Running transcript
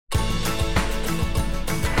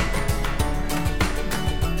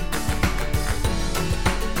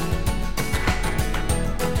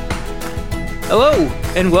Hello,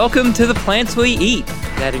 and welcome to The Plants We Eat,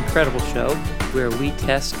 that incredible show where we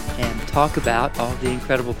test and talk about all the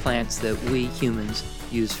incredible plants that we humans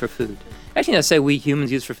use for food. Actually, I say we humans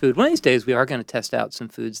use for food. One of these days, we are going to test out some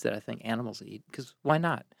foods that I think animals eat, because why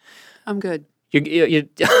not? I'm good. You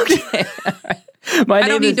okay. I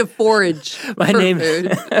don't need to forage for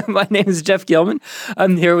food. My name is Jeff Gilman.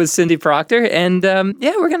 I'm here with Cindy Proctor, and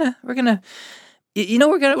we're gonna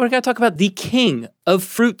talk about the king of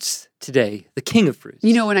fruits today. The king of fruits.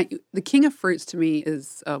 You know, the king of fruits to me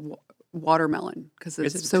is watermelon, because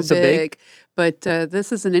it's so big. But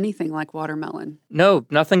this isn't anything like watermelon. No,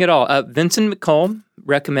 nothing at all. Vincent McComb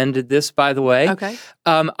recommended this, by the way. Okay.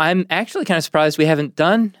 I'm actually kind of surprised we haven't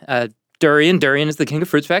done durian. Durian is the king of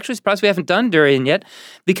fruits. We're actually surprised we haven't done durian yet,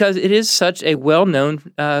 because it is such a well-known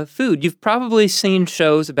food. You've probably seen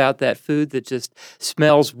shows about that food that just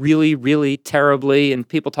smells really, really terribly, and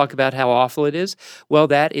people talk about how awful it is. Well,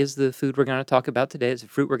 that is the food we're going to talk about today. It's the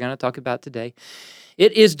fruit we're going to talk about today.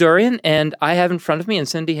 It is durian, and I have in front of me, and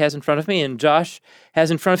Cindy has in front of me, and Josh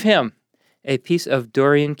has in front of him a piece of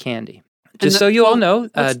durian candy. Just so you all know.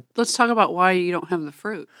 Let's talk about why you don't have the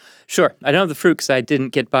fruit. Sure. I don't have the fruit because I didn't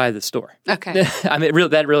get by the store. Okay. I mean,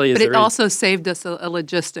 that really is. But it also saved us a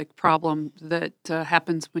logistic problem that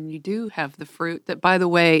happens when you do have the fruit, that, by the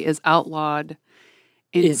way, is outlawed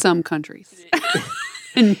in some countries.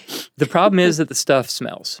 The problem is that the stuff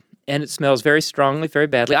smells. And it smells very strongly, very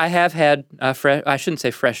badly. I have had I shouldn't say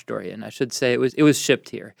fresh durian. I should say it was shipped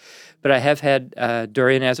here. But I have had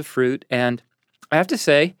durian as a fruit, and I have to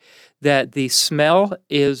say that the smell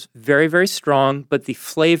is very, very strong, but the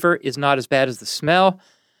flavor is not as bad as the smell,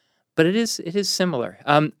 but it is similar.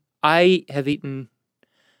 I have eaten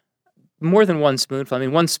more than one spoonful. I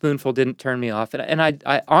mean, one spoonful didn't turn me off. And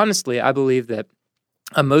I honestly, I believe that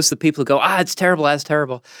most of the people who go, it's terrible, that's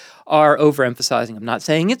terrible, are overemphasizing. I'm not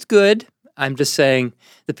saying it's good. I'm just saying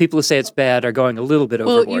the people who say it's bad are going a little bit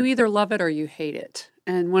overboard. Well, you either love it or you hate it.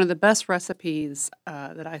 And one of the best recipes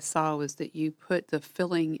that I saw was that you put the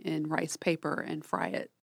filling in rice paper and fry it.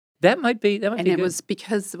 That might be good. And it was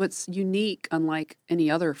because what's unique, unlike any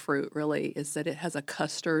other fruit, really, is that it has a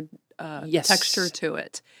custard texture to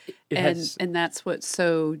it. And that's what's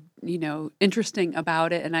so, interesting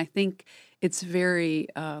about it. And I think it's very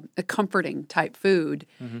a comforting type food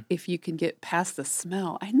if you can get past the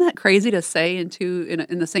smell. Isn't that crazy to say in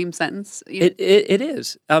the same sentence? It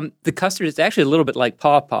is. The custard is actually a little bit like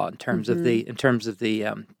pawpaw in terms of the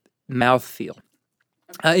mouthfeel.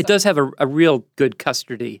 It does have a real good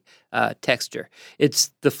custardy texture.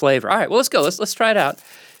 It's the flavor. All right, well, let's go. Let's try it out.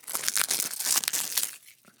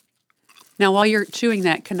 Now, while you're chewing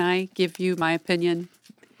that, can I give you my opinion?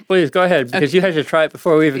 Please, go ahead, because you had to try it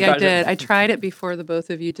before we even got it. I did. I tried it before the both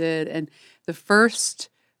of you did, and the first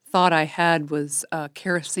thought I had was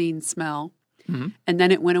kerosene smell, and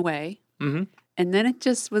then it went away, and then it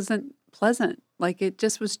just wasn't pleasant. Like, it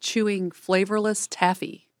just was chewing flavorless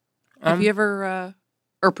taffy. Have you ever,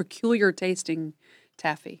 or peculiar tasting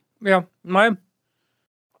taffy? Yeah, I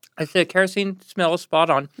say kerosene smell is spot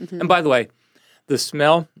on. And by the way, the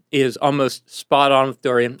smell is almost spot on with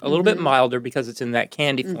durian, a little bit milder because it's in that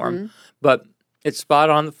candy form, but it's spot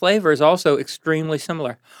on. The flavor is also extremely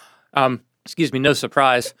similar. Excuse me, no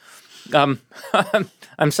surprise. I'm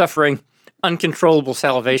suffering uncontrollable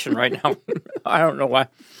salivation right now. I don't know why.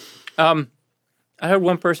 I heard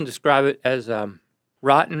one person describe it as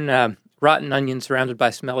rotten onion surrounded by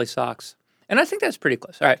smelly socks, and I think that's pretty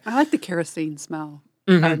close. All right. I like the kerosene smell.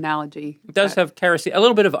 Analogy. It does have kerosene, a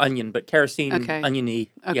little bit of onion, but kerosene, oniony.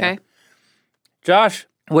 Okay. Yeah. Josh,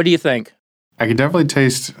 what do you think? I can definitely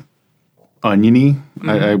taste oniony.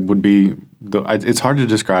 I would be. It's hard to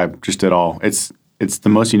describe just at all. It's the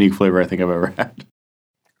most unique flavor I think I've ever had.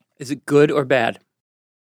 Is it good or bad?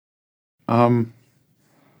 I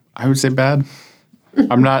would say bad.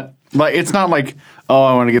 I'm not like it's not like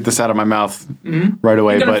I want to get this out of my mouth right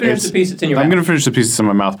away. You're gonna but finish the piece that's in your mouth. I'm going to finish the pieces in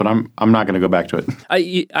my mouth, but I'm not going to go back to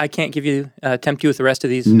it. I can't give you tempt you with the rest of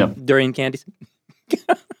these durian candies.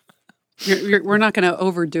 We're not going to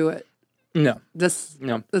overdo it. No. This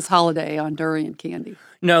holiday on durian candy.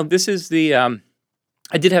 No, this is the.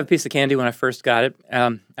 I did have a piece of candy when I first got it.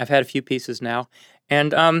 I've had a few pieces now,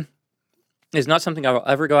 and it's not something I will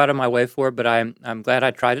ever go out of my way for. But I'm glad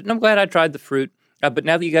I tried it, and I'm glad I tried the fruit. But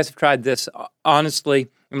now that you guys have tried this, honestly,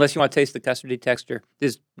 unless you want to taste the custardy texture,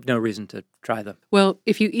 there's no reason to try them. Well,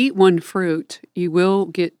 if you eat one fruit, you will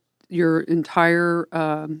get your entire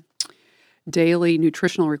daily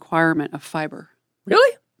nutritional requirement of fiber.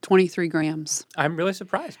 Really? 23 grams. I'm really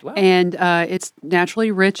surprised. Wow. And it's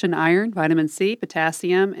naturally rich in iron, vitamin C,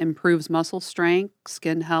 potassium, improves muscle strength,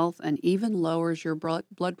 skin health, and even lowers your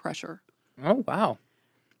blood pressure. Oh, wow.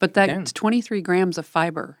 But that's 23 grams of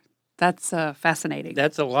fiber. That's fascinating.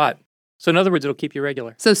 That's a lot. So in other words, it'll keep you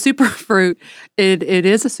regular. So superfruit, it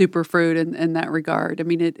is a superfruit in that regard. I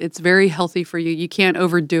mean, it's very healthy for you. You can't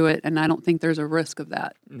overdo it, and I don't think there's a risk of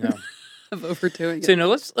that. No. Of overdoing it.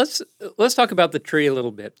 So let's talk about the tree a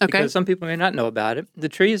little bit. Okay. Because some people may not know about it. The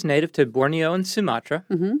tree is native to Borneo and Sumatra,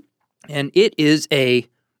 mm-hmm. and it is a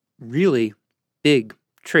really big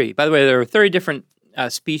tree. By the way, there are 30 different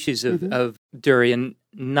species of durian.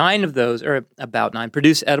 9 of those, or about 9,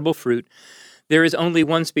 produce edible fruit. There is only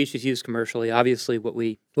one species used commercially, obviously what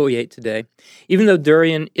we ate today. Even though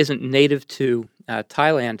durian isn't native to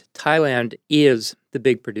Thailand, Thailand is the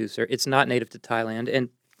big producer. It's not native to Thailand, and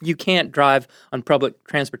you can't drive on public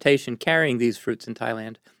transportation carrying these fruits in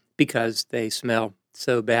Thailand because they smell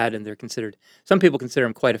so bad, and some people consider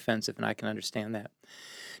them quite offensive, and I can understand that.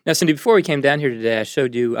 Now, Cindy, before we came down here today, I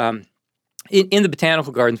showed you in the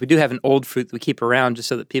botanical gardens, we do have an old fruit that we keep around just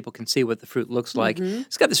so that people can see what the fruit looks like. Mm-hmm.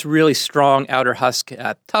 It's got this really strong outer husk,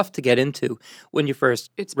 tough to get into when you first...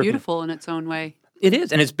 It's beautiful in its own way. It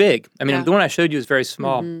is, and it's big. I mean, the one I showed you is very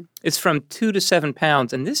small. Mm-hmm. It's from 2 to 7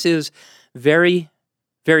 pounds, and this is very,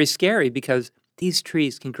 very scary because these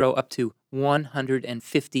trees can grow up to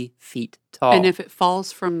 150 feet tall. And if it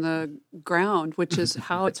falls from the ground, which is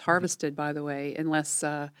how it's harvested, by the way, unless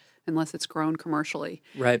it's grown commercially,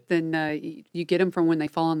 right? Then you get them from when they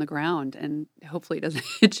fall on the ground, and hopefully it doesn't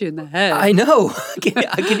hit you in the head. I know.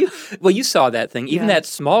 Well, you saw that thing, even that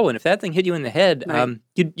small one. If that thing hit you in the head, right.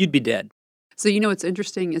 You'd be dead. So what's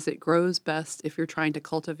interesting is it grows best if you're trying to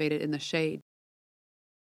cultivate it in the shade.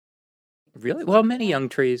 Really? Well, many young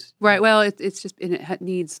trees. Right. Well, it's just, and it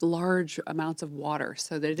needs large amounts of water,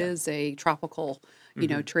 so that it is a tropical,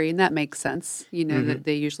 tree, and that makes sense. That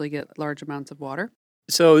they usually get large amounts of water.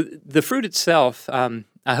 So the fruit itself,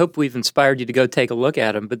 I hope we've inspired you to go take a look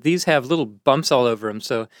at them, but these have little bumps all over them.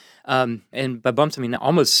 So, and by bumps, I mean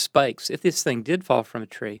almost spikes. If this thing did fall from a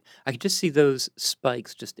tree, I could just see those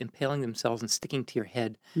spikes just impaling themselves and sticking to your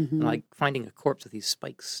head, and like finding a corpse with these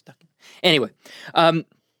spikes stuck in. Anyway,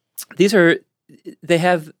 they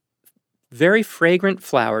have very fragrant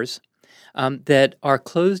flowers that are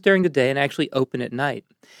closed during the day and actually open at night.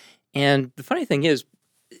 And the funny thing is,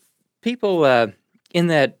 people in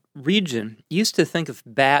that region used to think of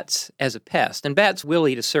bats as a pest, and bats will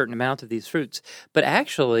eat a certain amount of these fruits, but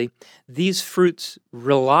actually these fruits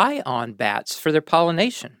rely on bats for their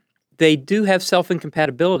pollination. They do have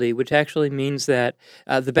self-incompatibility, which actually means that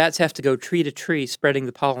the bats have to go tree to tree spreading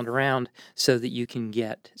the pollen around so that you can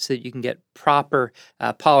get proper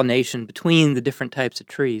pollination between the different types of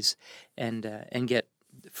trees and get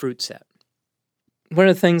fruit set. One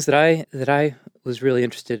of the things that I was really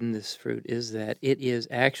interested in this fruit is that it is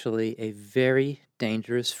actually a very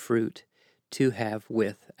dangerous fruit to have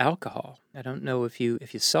with alcohol. I don't know if you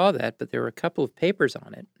saw that, but there were a couple of papers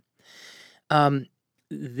on it.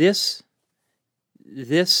 This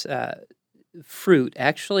fruit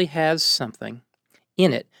actually has something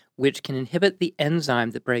in it which can inhibit the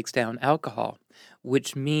enzyme that breaks down alcohol,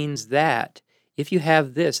 which means that if you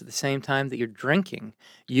have this at the same time that you're drinking,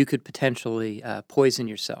 you could potentially poison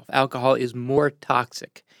yourself. Alcohol is more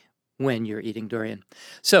toxic when you're eating durian.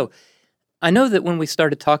 So I know that when we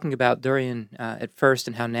started talking about durian at first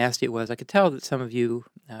and how nasty it was, I could tell that some of you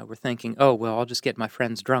were thinking, oh, well, I'll just get my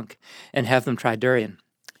friends drunk and have them try durian.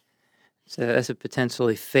 So that's a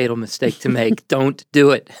potentially fatal mistake to make. Don't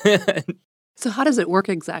do it. So how does it work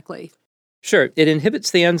exactly? Sure. It inhibits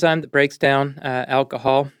the enzyme that breaks down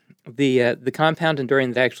alcohol. The compound in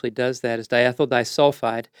durian that actually does that is diethyl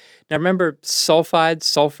disulfide. Now remember,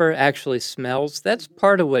 sulfur actually smells. That's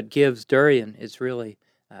part of what gives durian its really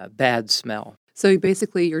bad smell. So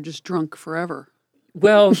basically you're just drunk forever.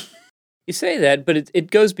 Well, you say that, but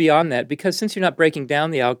it goes beyond that, because since you're not breaking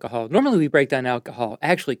down the alcohol, normally we break down alcohol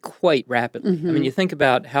actually quite rapidly. I mean, you think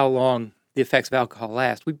about how long the effects of alcohol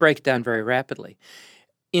last. We break it down very rapidly.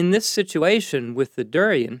 In this situation with the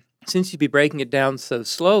durian, since you'd be breaking it down so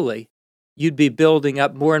slowly, you'd be building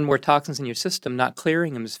up more and more toxins in your system, not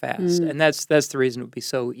clearing them as fast. And that's the reason it would be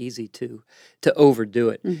so easy to overdo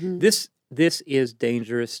it. This is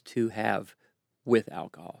dangerous to have with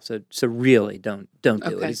alcohol. So really don't do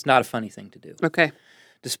it. It's not a funny thing to do. Okay.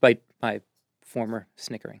 Despite my former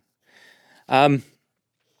snickering. The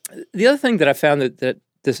other thing that I found that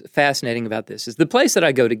this fascinating about this is the place that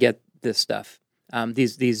I go to get this stuff.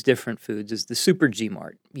 These different foods is the Super G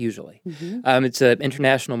Mart usually. It's an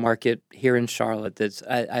international market here in Charlotte.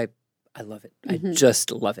 I love it. I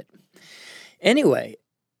just love it. Anyway,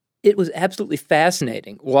 it was absolutely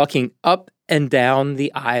fascinating walking up and down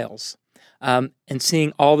the aisles and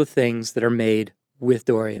seeing all the things that are made with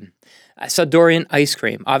durian. I saw durian ice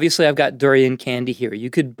cream. Obviously, I've got durian candy here. You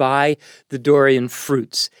could buy the durian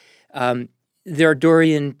fruits. There are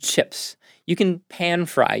durian chips. You can pan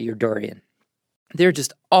fry your durian. There are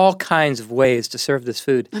just all kinds of ways to serve this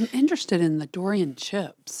food. I'm interested in the durian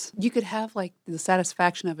chips. You could have like the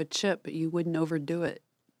satisfaction of a chip, but you wouldn't overdo it.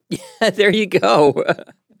 Yeah, there you go.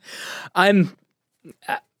 I'm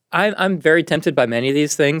very tempted by many of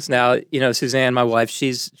these things. Now, Suzanne, my wife,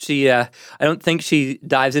 I don't think she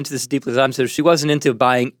dives into this deeply as I'm, so she wasn't into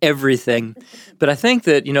buying everything. But I think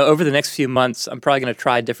that, over the next few months, I'm probably going to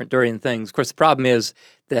try different durian things. Of course, the problem is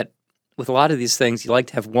that with a lot of these things, you like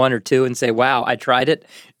to have one or two and say, wow, I tried it.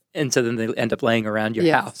 And so then they end up laying around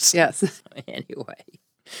your house. Yes. Anyway.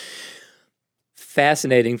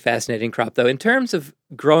 Fascinating crop, though. In terms of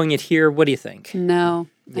growing it here, what do you think? No,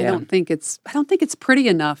 yeah. I don't think it's pretty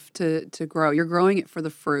enough to grow. You're growing it for the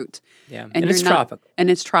fruit. Yeah, and it's tropical.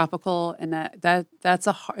 And it's tropical, and that's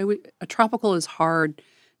a tropical is hard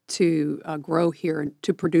to grow here and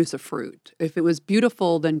to produce a fruit. If it was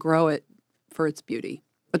beautiful, then grow it for its beauty.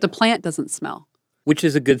 But the plant doesn't smell. Which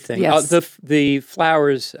is a good thing. Yes. The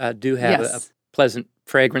flowers do have yes. a pleasant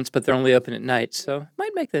fragrance, but they're only open at night, so it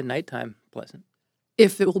might make the nighttime pleasant.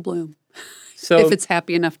 If it will bloom. So, if it's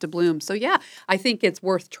happy enough to bloom. So yeah, I think it's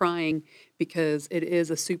worth trying because it is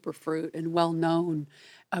a superfruit and well known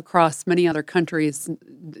across many other countries,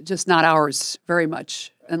 just not ours very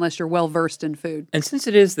much, unless you're well versed in food. And since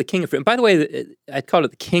it is the king of fruit, and by the way, I called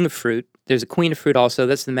it the king of fruit. There's a queen of fruit also.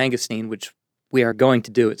 That's the mangosteen, which we are going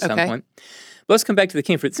to do at some point. But let's come back to the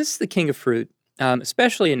king of fruit. This is the king of fruit,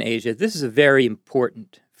 especially in Asia. This is a very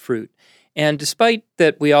important fruit. And despite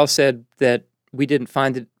that we all said that we didn't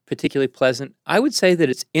find it particularly pleasant, I would say that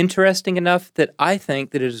it's interesting enough that I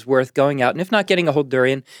think that it is worth going out, and if not getting a whole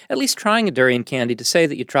durian, at least trying a durian candy to say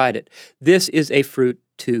that you tried it. This is a fruit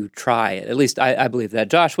to try it. At least I believe that.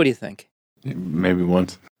 Josh, what do you think? Maybe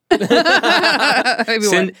once.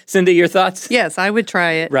 Cindy, your thoughts? Yes, I would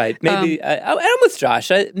try it. Right. Maybe. I'm with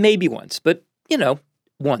Josh. Maybe once, but,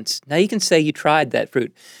 once. Now you can say you tried that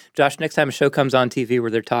fruit. Josh, next time a show comes on TV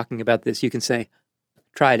where they're talking about this, you can say,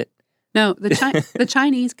 tried it. No, the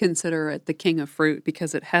Chinese consider it the king of fruit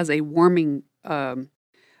because it has a warming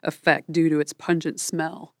effect due to its pungent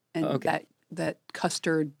smell and that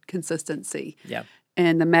custard consistency. Yeah.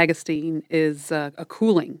 And the mangosteen is a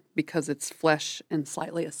cooling because it's flesh and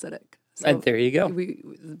slightly acidic. So and there you go.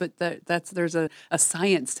 There's a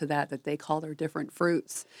science to that they call their different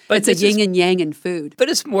fruits. But it's a yin and yang in food. But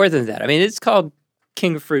it's more than that. I mean, it's called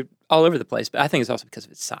king of fruit all over the place, but I think it's also because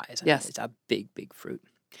of its size. Yes. It's a big, big fruit.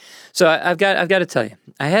 So I've got to tell you,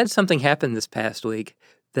 I had something happen this past week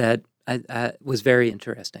that was very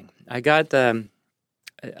interesting. I got a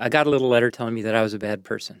little letter telling me that I was a bad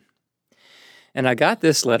person. And I got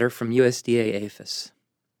this letter from USDA APHIS.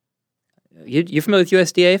 You familiar with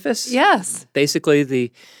USDA APHIS? Yes. Basically, the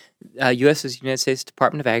U.S. is United States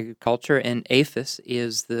Department of Agriculture, and APHIS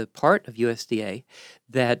is the part of USDA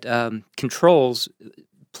that controls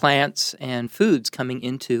plants and foods coming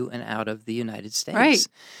into and out of the United States. Right.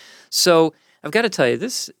 So I've got to tell you,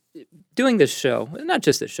 doing this show, not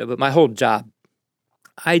just this show, but my whole job,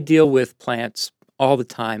 I deal with plants all the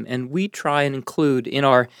time, and we try and include in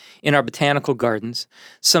our botanical gardens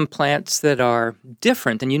some plants that are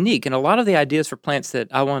different and unique. And a lot of the ideas for plants that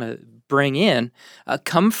I want to bring in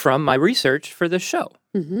come from my research for this show.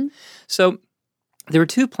 Mm-hmm. So there were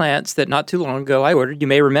two plants that not too long ago I ordered. You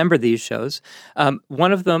may remember these shows.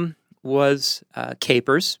 One of them was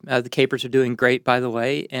capers. The capers are doing great, by the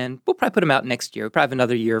way, and we'll probably put them out next year. We'll probably have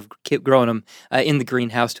another year of growing them in the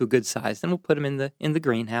greenhouse to a good size. Then we'll put them in the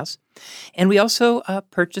greenhouse. And we also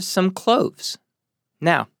purchased some cloves.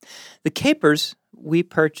 Now, the capers we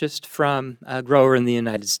purchased from a grower in the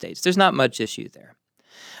United States. There's not much issue there.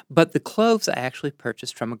 But the cloves I actually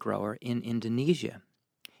purchased from a grower in Indonesia.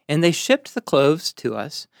 And they shipped the cloves to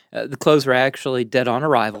us. The cloves were actually dead on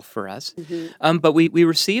arrival for us. Mm-hmm. But we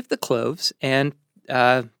received the cloves and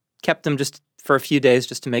kept them just for a few days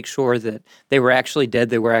just to make sure that they were actually dead.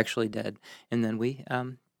 They were actually dead. And then we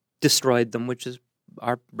destroyed them, which is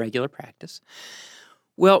our regular practice.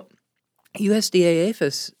 Well, USDA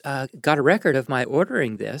APHIS got a record of my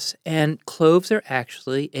ordering this, and cloves are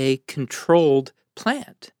actually a controlled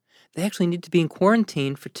plant. They actually need to be in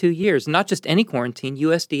quarantine for 2 years. Not just any quarantine,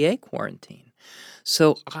 USDA quarantine.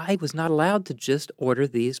 So I was not allowed to just order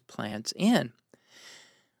these plants in.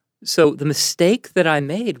 So the mistake that I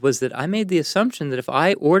made was that I made the assumption that if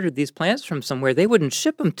I ordered these plants from somewhere, they wouldn't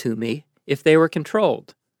ship them to me if they were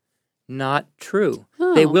controlled. Not true.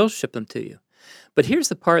 Oh. They will ship them to you. But here's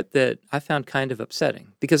the part that I found kind of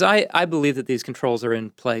upsetting, because I believe that these controls are in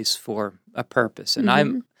place for a purpose, and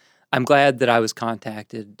I'm glad that I was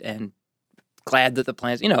contacted and glad that the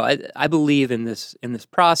plants, I believe in this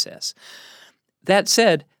process. That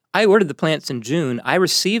said, I ordered the plants in June. I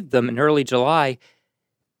received them in early July.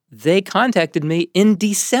 They contacted me in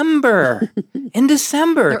December.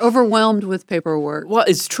 They're overwhelmed with paperwork. Well,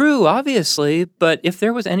 it's true, obviously, but if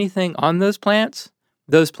there was anything on those plants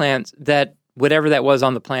that whatever that was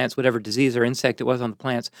on the plants, whatever disease or insect it was on the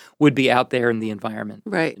plants, would be out there in the environment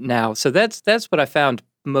right now. So that's what I found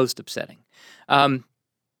most upsetting. I'm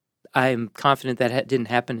confident that didn't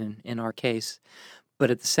happen in our case,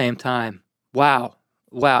 but at the same time, wow.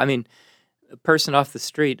 I mean, a person off the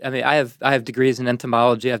street. I mean, I have degrees in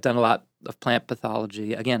entomology. I've done a lot of plant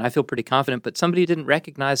pathology. Again, I feel pretty confident, but somebody who didn't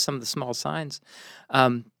recognize some of the small signs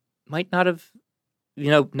might not have,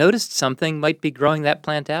 noticed something, might be growing that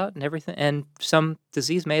plant out and everything, and some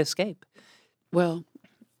disease may escape. Well,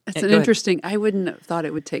 it's interesting. I wouldn't have thought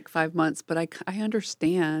it would take 5 months, but I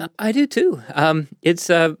understand. I do too. It's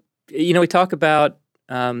we talk about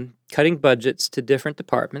cutting budgets to different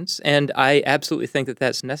departments, and I absolutely think that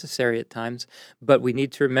that's necessary at times. But we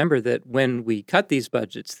need to remember that when we cut these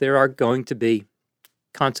budgets, there are going to be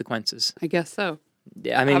consequences. I guess so.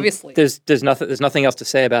 I mean, obviously, there's nothing else to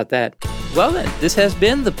say about that. Well then, this has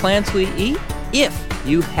been The Plants We Eat. If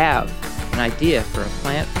you have an idea for a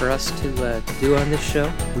plant for us to do on this show,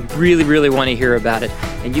 we really, really want to hear about it.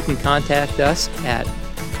 And you can contact us at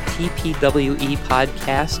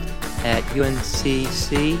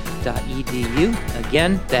tpwepodcast@uncc.edu.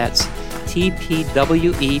 Again, that's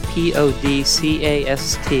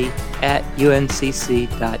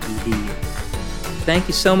tpwepodcast@uncc.edu. Thank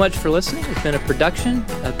you so much for listening. It's been a production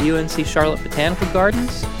of UNC Charlotte Botanical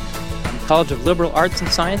Gardens, the College of Liberal Arts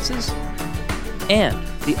and Sciences, and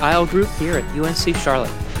the Isle Group here at UNC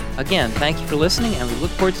Charlotte. Again, thank you for listening, and we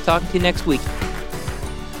look forward to talking to you next week.